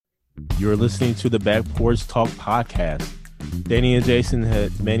You're listening to the Back Porch Talk podcast. Danny and Jason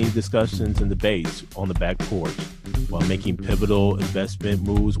had many discussions and debates on the back porch while making pivotal investment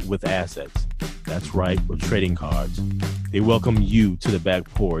moves with assets. That's right, with trading cards. They welcome you to the back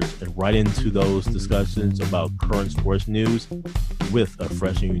porch and right into those discussions about current sports news with a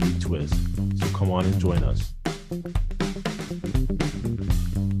fresh and unique twist. So come on and join us.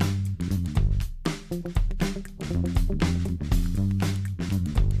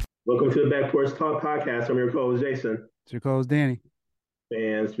 Welcome to the Back Porch Talk podcast. I'm your co-host, Jason. It's your co-host, Danny.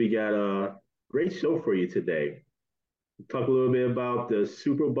 Fans, we got a great show for you today. We'll talk a little bit about the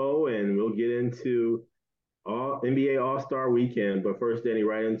Super Bowl, and we'll get into NBA All-Star Weekend. But first, Danny,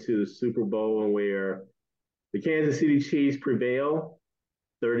 right into the Super Bowl, and where the Kansas City Chiefs prevail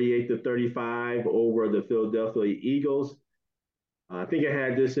 38-35 over the Philadelphia Eagles. I think I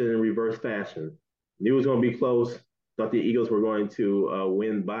had this in reverse fashion. Knew it was going to be close. Thought the Eagles were going to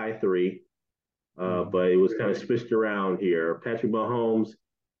win by 3, but it was kind of switched around here. Patrick Mahomes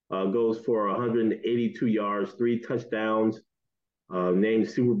goes for 182 yards, 3 touchdowns, named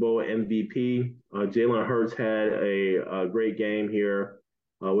Super Bowl MVP. Jalen Hurts had a great game here,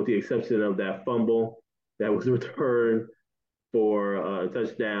 with the exception of that fumble that was returned for a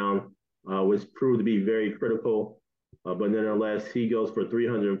touchdown, which proved to be very critical. But nonetheless, he goes for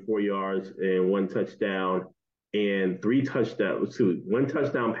 304 yards and 1 touchdown. And 3 touchdowns, 1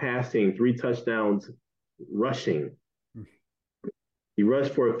 touchdown passing, 3 touchdowns rushing. He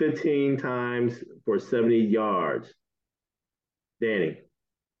rushed for 15 times for 70 yards. Danny,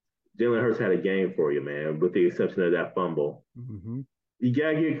 Jalen Hurts had a game for you, man, with the exception of that fumble. Mm-hmm. You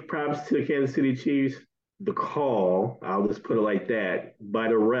got to give props to the Kansas City Chiefs. The call, I'll just put it like that, by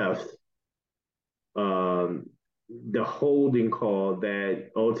the refs, the holding call that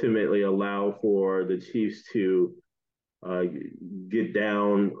ultimately allowed for the Chiefs to get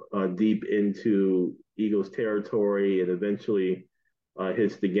down deep into Eagles territory and eventually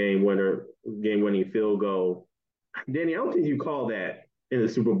hits the game-winning field goal. Danny, I don't think you call that in the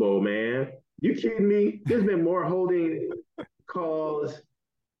Super Bowl, man. You kidding me? There's been more holding calls,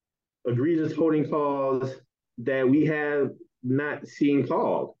 egregious holding calls that we have not seen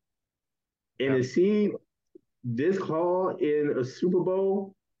called. And to see this call in a Super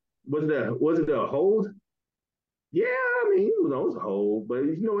Bowl, was it a hold? Yeah, I mean, it was a hold, but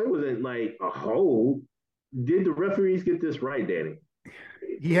it wasn't like a hold. Did the referees get this right, Danny?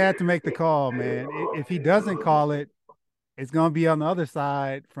 He had to make the call, man. If he doesn't call it, it's going to be on the other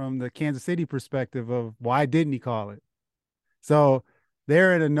side from the Kansas City perspective of why didn't he call it? So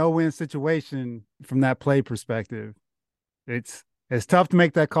they're in a no-win situation from that play perspective. It's tough to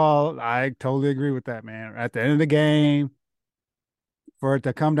make that call. I totally agree with that, man. At the end of the game, for it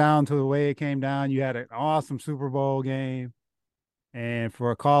to come down to the way it came down, you had an awesome Super Bowl game. And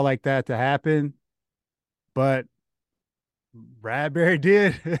for a call like that to happen, but Bradbury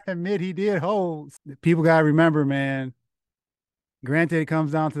did admit he did hold. People got to remember, man, granted it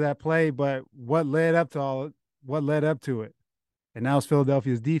comes down to that play, but what led up to it? And now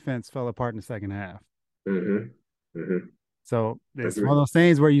Philadelphia's defense fell apart in the second half. Mm-hmm. Mm-hmm. So it's one of those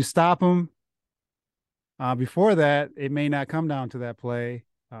things where you stop them. Before that, it may not come down to that play.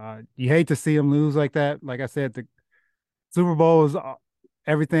 You hate to see them lose like that. Like I said, the Super Bowl is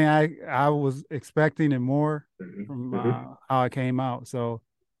everything I was expecting and more from how it came out. So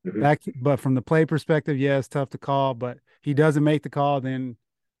but from the play perspective, yeah, it's tough to call. But he doesn't make the call, then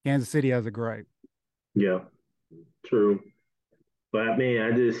Kansas City has a gripe. Yeah, true. But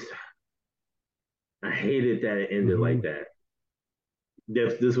man, I hated that it ended like that.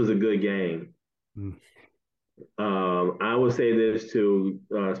 This was a good game. I would say this too,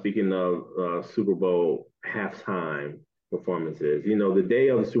 speaking of Super Bowl halftime performances. The day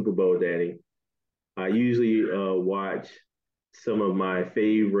of the Super Bowl, Danny, I usually watch some of my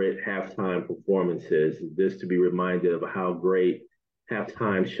favorite halftime performances, just to be reminded of how great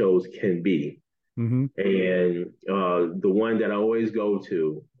halftime shows can be. Mm-hmm. And the one that I always go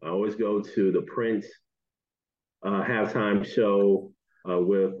to the Prince halftime show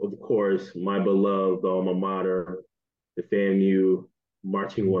with, of course, my beloved alma mater, the FAMU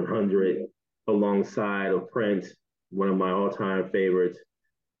Marching 100, alongside of Prince, one of my all-time favorites.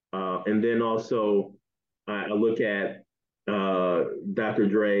 And then also, I look at Dr.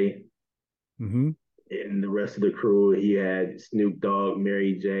 Dre and the rest of the crew. He had Snoop Dogg,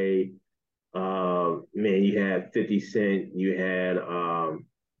 Mary J. Man, you had 50 Cent. You had,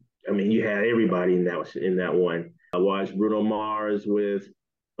 you had everybody in that one. I watched Bruno Mars with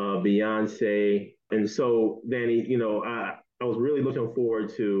Beyonce. And so, Danny, I was really looking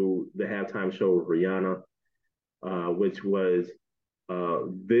forward to the halftime show with Rihanna, which was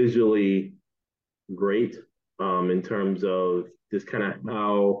visually great in terms of just kind of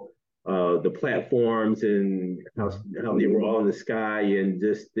how the platforms and how they were all in the sky and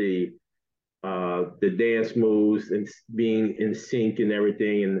just the dance moves and being in sync and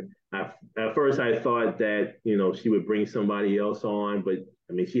everything. And at first, I thought that she would bring somebody else on, but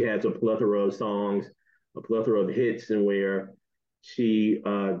I mean, she has a plethora of songs, a plethora of hits, and where she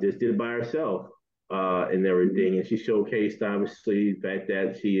just did it by herself and everything. And she showcased obviously the fact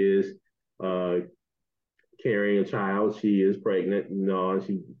that she is uh, carrying a child, she is pregnant. And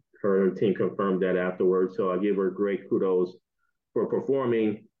she her team confirmed that afterwards. So I give her great kudos for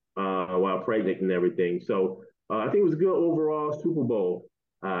performing while pregnant and everything. So I think it was a good overall Super Bowl.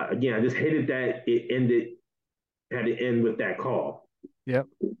 Again, I just hated that had to end with that call Yep.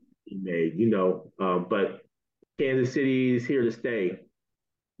 he made, but Kansas City is here to stay.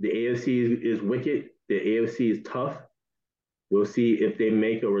 The AFC is wicked. The AFC is tough. We'll see if they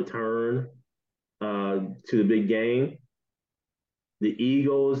make a return to the big game. The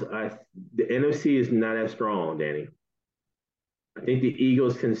Eagles, the NFC is not as strong, Danny. I think the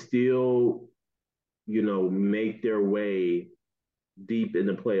Eagles can still, make their way deep in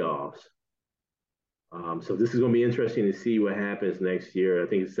the playoffs. So this is going to be interesting to see what happens next year. I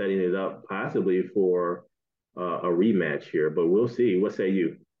think it's setting it up possibly for a rematch here, but we'll see. What say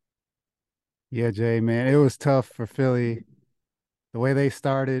you? Yeah, Jay, man, it was tough for Philly the way they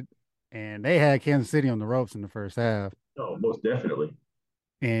started, and they had Kansas City on the ropes in the first half, Oh, most definitely.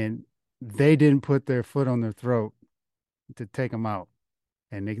 and they didn't put their foot on their throat to take them out,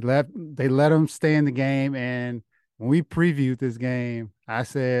 and they let them stay in the game. And when we previewed this game, I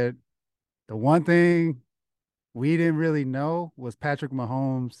said the one thing we didn't really know was Patrick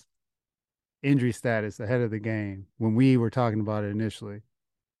Mahomes' injury status ahead of the game when we were talking about it initially.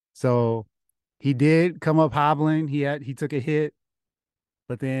 So he did come up hobbling. He took a hit,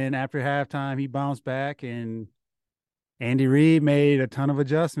 but then after halftime he bounced back, and Andy Reid made a ton of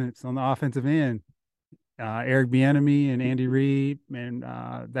adjustments on the offensive end. Eric Bieniemy and Andy Reid and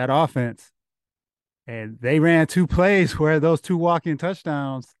that offense, and they ran two plays where those two walk-in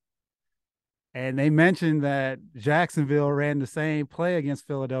touchdowns. And they mentioned that Jacksonville ran the same play against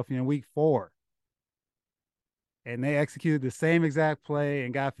Philadelphia in Week 4, and they executed the same exact play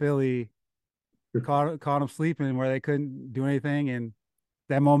and got Philly caught them sleeping where they couldn't do anything, and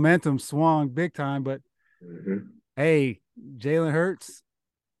that momentum swung big time. But Mm-hmm. hey, Jalen Hurts,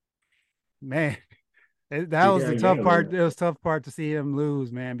 man, that was Yeah, the tough yeah, part. It was a tough part to see him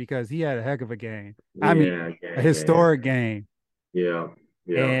lose, man, because he had a heck of a game. I mean, yeah, a yeah, yeah, historic game, yeah,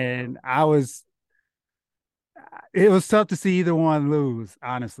 yeah. and it was tough to see either one lose,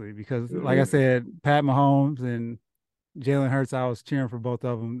 honestly, because like I Mm-hmm. said, Pat Mahomes and Jalen Hurts, I was cheering for both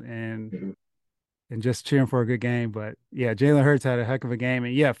of them, Mm-hmm. and just cheering for a good game. But yeah, Jalen Hurts had a heck of a game,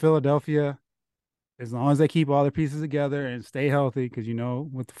 and yeah, Philadelphia, as long as they keep all their pieces together and stay healthy, because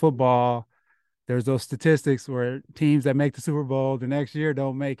with the football, there's those statistics where teams that make the Super Bowl the next year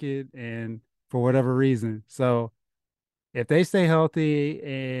don't make it, and for whatever reason. So if they stay healthy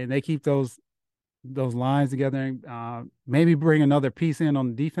and they keep those lines together, and maybe bring another piece in on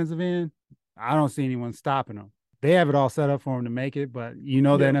the defensive end, I don't see anyone stopping them. They have it all set up for them to make it, but the Yeah.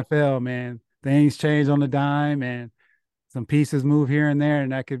 NFL, man, things change on the dime, and some pieces move here and there,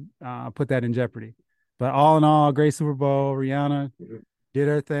 and that could put that in jeopardy. But all in all, great Super Bowl. Rihanna Mhm. did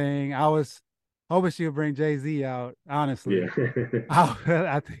her thing. I was hoping she would bring Jay-Z out, honestly. Yeah.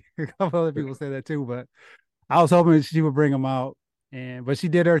 I think a couple other people say that too, but I was hoping she would bring him out. But she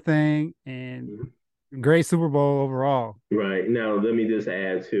did her thing, and great Super Bowl overall. Right. Now, let me just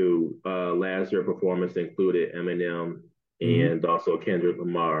add to last year's performance included Eminem Mm-hmm. and also Kendrick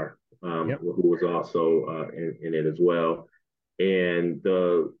Lamar, Yep. who was also in it as well. And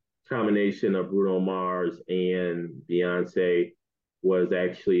the combination of Bruno Mars and Beyonce was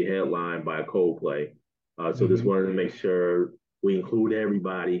actually headlined by Coldplay. So just Mm-hmm. wanted to make sure we include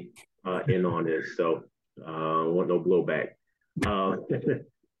everybody in on this. So want no blowback. Uh,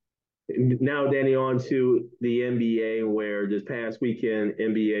 Now, Danny, on to the NBA, where this past weekend,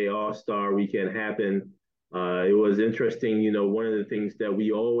 NBA All Star weekend happened. It was interesting. One of the things that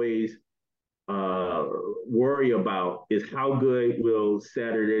we always uh, worry about is how good will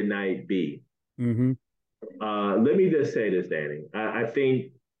Saturday night be. Mm-hmm. Let me just say this, Danny. I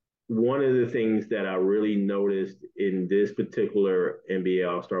think one of the things that I really noticed in this particular NBA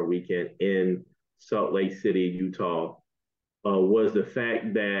All Star weekend in Salt Lake City, Utah, was the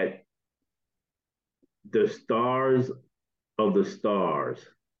fact that the stars of the stars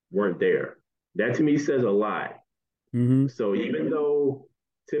weren't there. That to me says a lot. Mm-hmm. So even though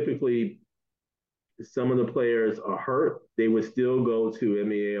typically some of the players are hurt, they would still go to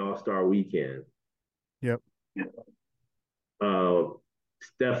NBA All Star Weekend. Yep. Uh,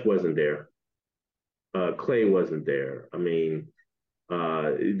 Steph wasn't there. Clay wasn't there. I mean,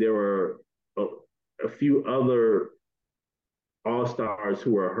 there were a few other All Stars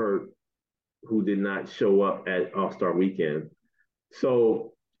who were hurt who did not show up at All Star Weekend.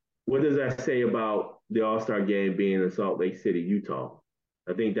 So, what does that say about the All Star game being in Salt Lake City, Utah?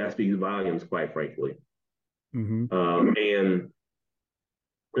 I think that speaks volumes, quite frankly. Mm-hmm. And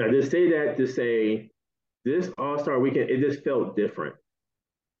I just say that to say this All Star Weekend, it just felt different.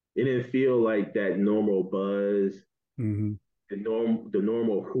 It didn't feel like that normal buzz, Mm-hmm. the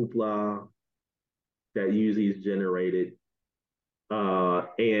normal hoopla that usually is generated.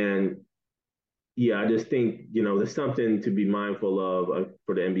 And yeah, I just think, there's something to be mindful of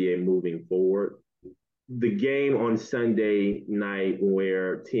for the NBA moving forward. The game on Sunday night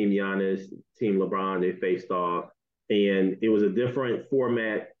where Team Giannis, Team LeBron, they faced off, and it was a different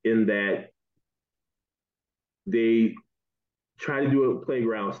format in that they tried to do a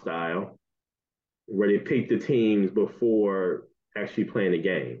playground style where they picked the teams before actually playing the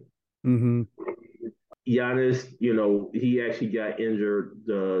game. Mm-hmm. Giannis, he actually got injured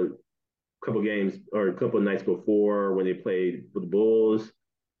the couple games or a couple nights before when they played with the Bulls.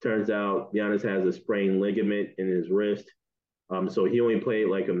 Turns out Giannis has a sprained ligament in his wrist. So he only played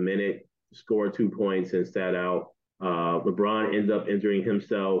like a minute, scored 2 points, and sat out. LeBron ended up injuring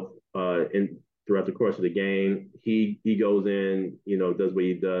himself throughout the course of the game. He goes in, does what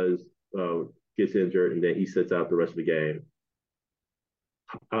he does, gets injured, and then he sits out the rest of the game.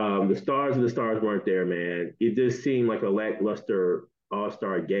 The stars of the stars weren't there, man. It just seemed like a lackluster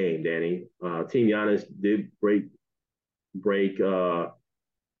All-Star game, Danny. Team Giannis did break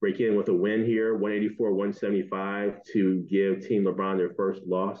in with a win here, 184-175 to give Team LeBron their first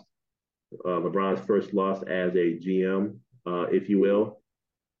loss. LeBron's first loss as a GM, if you will.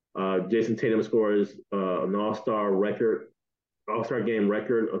 Jason Tatum scores an All-Star game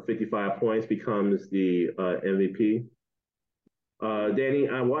record of 55 points, becomes the MVP. Danny,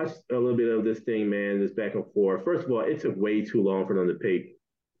 I watched a little bit of this thing, man, this back and forth. First of all, it took way too long for them to pick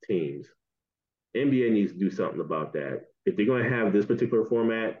teams. NBA needs to do something about that. If they're going to have this particular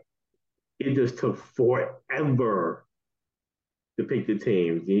format, it just took forever to pick the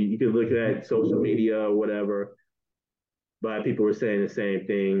teams. You can look at social media or whatever, but people were saying the same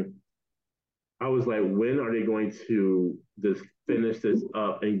thing. I was like, when are they going to just finish this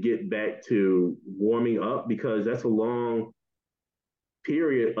up and get back to warming up? Because that's a long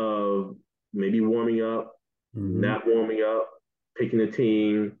period of maybe warming up, not warming up, picking a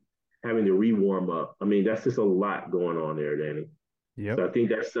team, having to re-warm up. I mean, that's just a lot going on there, Danny. Yep. So I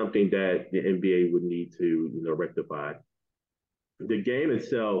think that's something that the NBA would need to, rectify. The game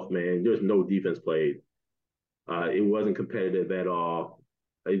itself, man, there's no defense played. It wasn't competitive at all.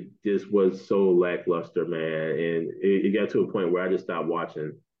 It just was so lackluster, man, and it got to a point where I just stopped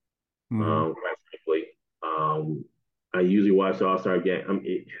watching. Quite frankly, I usually watch the All Star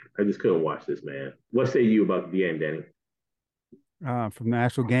game. I just couldn't watch this, man. What say you about the game, Danny? From the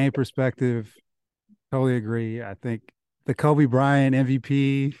actual game perspective, totally agree. I think the Kobe Bryant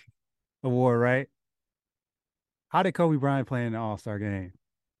MVP award, right? How did Kobe Bryant play in the All-Star game?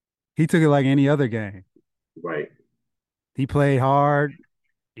 He took it like any other game. Right. He played hard.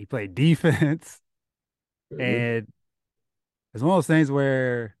 He played defense. And it's one of those things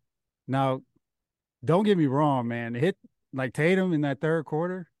where now, don't get me wrong, man. It hit like Tatum in that third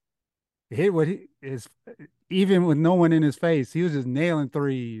quarter. It hit what he is, even with no one in his face. He was just nailing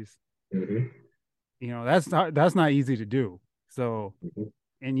threes. That's not easy to do. So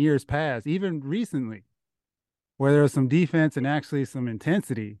in years past, even recently, where there was some defense and actually some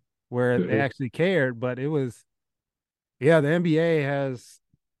intensity, where they actually cared, but it was, the NBA has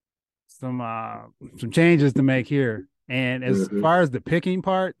some changes to make here. And as far as the picking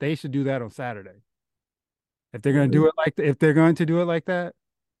part, they should do that on Saturday. If they're going to do it if they're going to do it like that,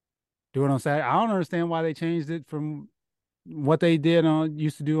 do it on Saturday. I don't understand why they changed it from what they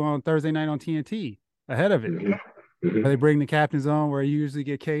used to do on Thursday night on TNT ahead of it. Where they bring the captains on, where you usually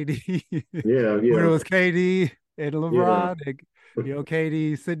get KD. Yeah. Where it was KD and LeBron. Yeah.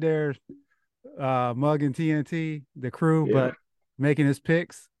 KD sit there mugging TNT, the crew, but making his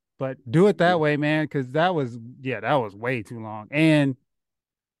picks. But do it that way, man, because that was way too long. And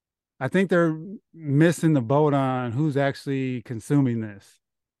I think they're missing the boat on who's actually consuming this.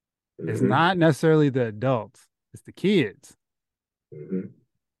 It's not necessarily the adults, it's the kids.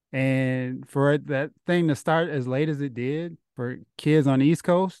 And for that thing to start as late as it did for kids on the East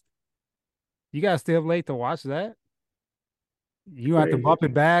Coast, you got to stay up late to watch that. You have to crazy. bump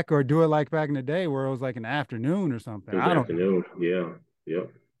it back or do it like back in the day where it was like an afternoon or something. In I the don't know. afternoon. Yeah.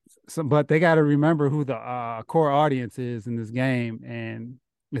 Yep. So, but they got to remember who the core audience is in this game, and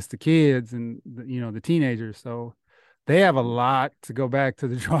it's the kids and the teenagers. So they have a lot to go back to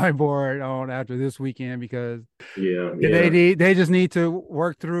the drawing board on after this weekend because Yeah. they Yeah. need they just need to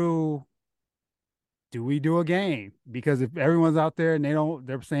work through. Do we do a game? Because if everyone's out there and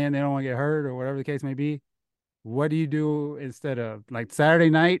they're saying they don't want to get hurt or whatever the case may be, what do you do instead of like Saturday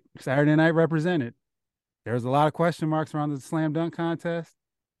night? Saturday night represented. There's a lot of question marks around the slam dunk contest.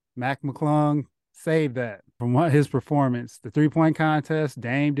 Mac McClung saved that from what his performance. The 3-point contest,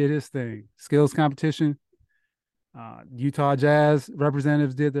 Dame did his thing. Skills competition, Utah Jazz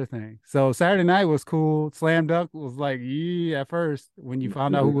representatives did their thing. So Saturday night was cool. Slam dunk was like, yeah, at first when you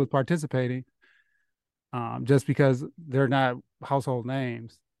found out who Mhm. was participating, just because they're not household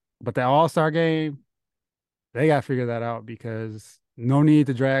names. But the All Star game, they got to figure that out because no need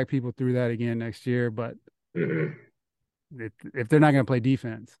to drag people through that again next year. But Mhm. if they're not going to play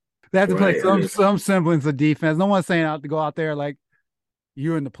defense, they have to play Right. I some mean, some semblance of defense. No one's saying out to go out there like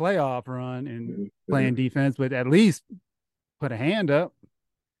you in the playoff run and mhm. playing Mhm. defense, but at least put a hand up.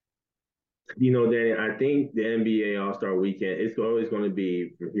 Danny, I think the NBA All Star Weekend, it's always going to be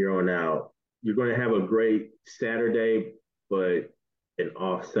from here on out. You're going to have a great Saturday, but an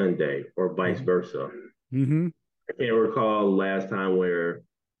off Sunday, or vice versa. Mm-hmm. I can't recall last time where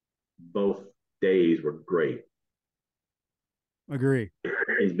both days were great. Agree.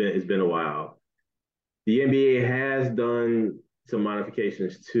 It's been a while. The NBA has done some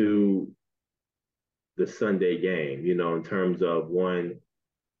modifications to the Sunday game, in terms of one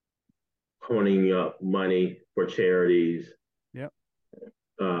ponying up money for charities, Yep.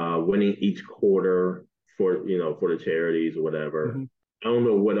 winning each quarter for the charities or Mm-hmm. whatever. I don't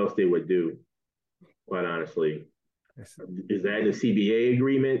know what else they would do, quite honestly. Is that the CBA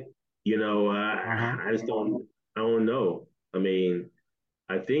agreement? Uh-huh. I just don't. I don't know. I mean,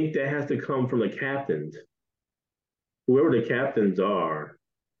 I think that has to come from the captains. Whoever the captains are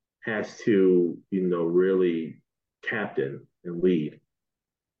has to, really captain and lead.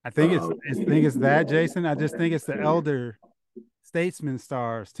 I think it's that, Jason. I just think it's the elder statesman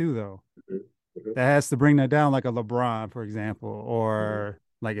stars too, though. That has to bring that down, like a LeBron, for example, or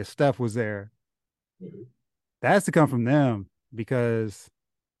like if Steph was there. That has to come from them because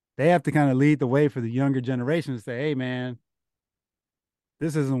they have to kind of lead the way for the younger generation to say, "Hey, man,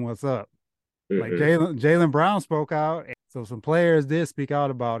 this isn't what's up." Like Jalen Brown spoke out, so some players did speak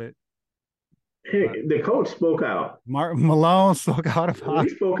out about it. But Hey, the coach spoke out. Martin Malone spoke out about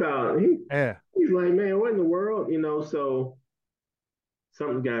He it. spoke out. Yeah. He's like, man, what in the world? So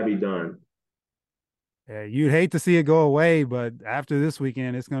something's got to be done. Yeah, you'd hate to see it go away, but after this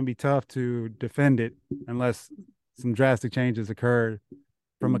weekend, it's going to be tough to defend it unless some drastic changes occur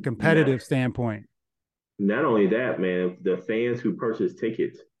from a Not, competitive standpoint. not only that, man, the fans who purchased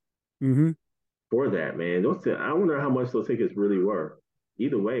tickets Mm-hmm. for that, man, I wonder how much those tickets really were.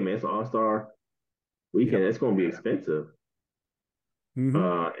 Either way, man, it's an All Star Yep. weekend. It's going to be expensive.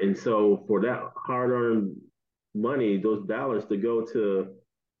 Mm-hmm. And so for that hard earned money, those dollars to go to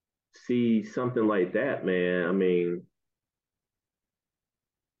see something like that, man, I mean,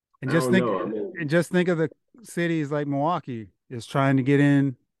 And I just don't think, know. I mean, and just think of the cities like Milwaukee is trying to get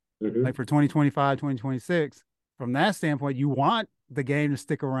in, like mm-hmm, for 2025, 2026. From that standpoint, you want the game to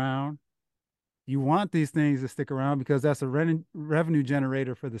stick around. You want these things to stick around because that's a revenue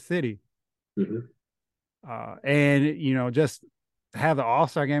generator for the city. mm-hmm, And just have the All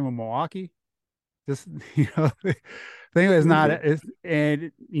Star game in Milwaukee. Just thing is not mm-hmm, it's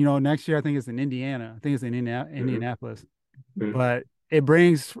and next year I think it's in Indiana. I think it's in mm-hmm, Indianapolis, but it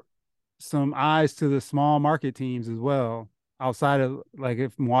brings some eyes to the small market teams as well. Outside of like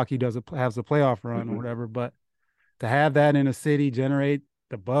if Milwaukee has a playoff run or mm-hmm. whatever, but to have that in a city generate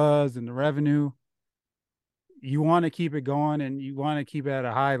the buzz and the revenue, you want to keep it going and you want to keep it at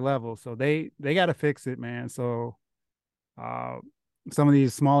a high level. So they got to fix it, man. So uh, some of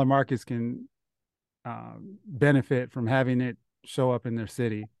these smaller markets can benefit from having it show up in their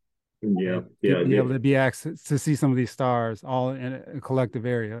city Yeah, and to yeah. be able to be access to see some of these stars all in a collective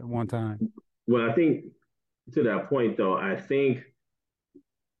area at one time. Well, I think to that point, though, I think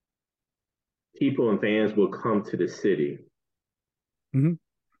people and fans will come to the city Mm-hmm.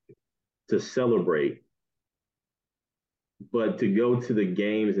 to celebrate, but to go to the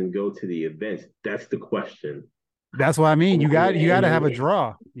games and go to the events, that's the question. That's what I mean. You got to have a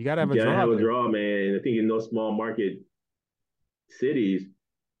draw. You got to You have a gotta draw have a there. draw, man. And I think in those small market cities,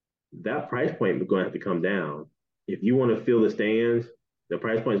 that price point is going to have to come down. If you want to fill the stands, the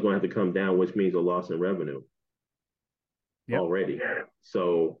price point is going to have to come down, which means a loss in revenue. already.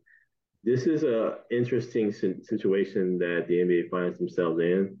 So this is a interesting situation that the NBA finds themselves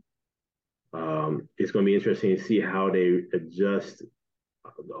in. It's going to be interesting to see how they adjust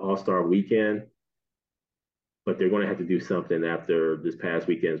the All-Star weekend, but they're going to have to do something after this past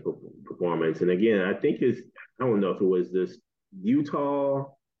weekend's performance. And again, I think I don't know if it was this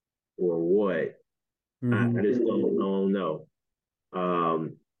Utah or what. Mm-hmm. I just don't know.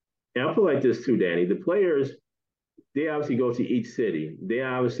 And I feel like this too, Danny. The players, they obviously go to each city. They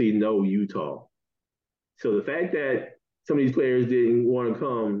obviously know Utah. So the fact that some of these players didn't want to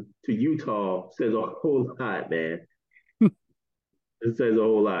come to Utah says a whole lot, man. It says a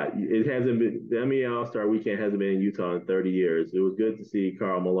whole lot. It hasn't been, the NBA All-Star Weekend hasn't been in Utah in 30 years. It was good to see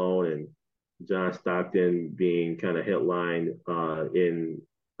Karl Malone and John Stockton being kind of headlined in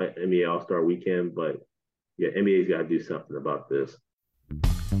NBA All-Star Weekend. But yeah, NBA's got to do something about this.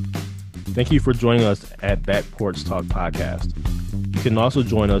 Thank you for joining us at Back Porch Talk Podcast. You can also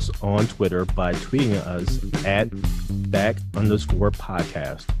join us on Twitter by tweeting us at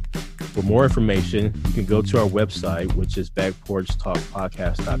 @back_podcast. For more information, you can go to our website, which is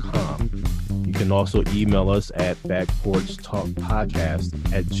backporchtalkpodcast.com. You can also email us at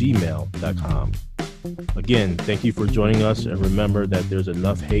backporchtalkpodcast@gmail.com. Again, thank you for joining us, and remember that there's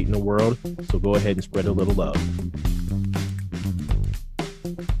enough hate in the world, so go ahead and spread a little love.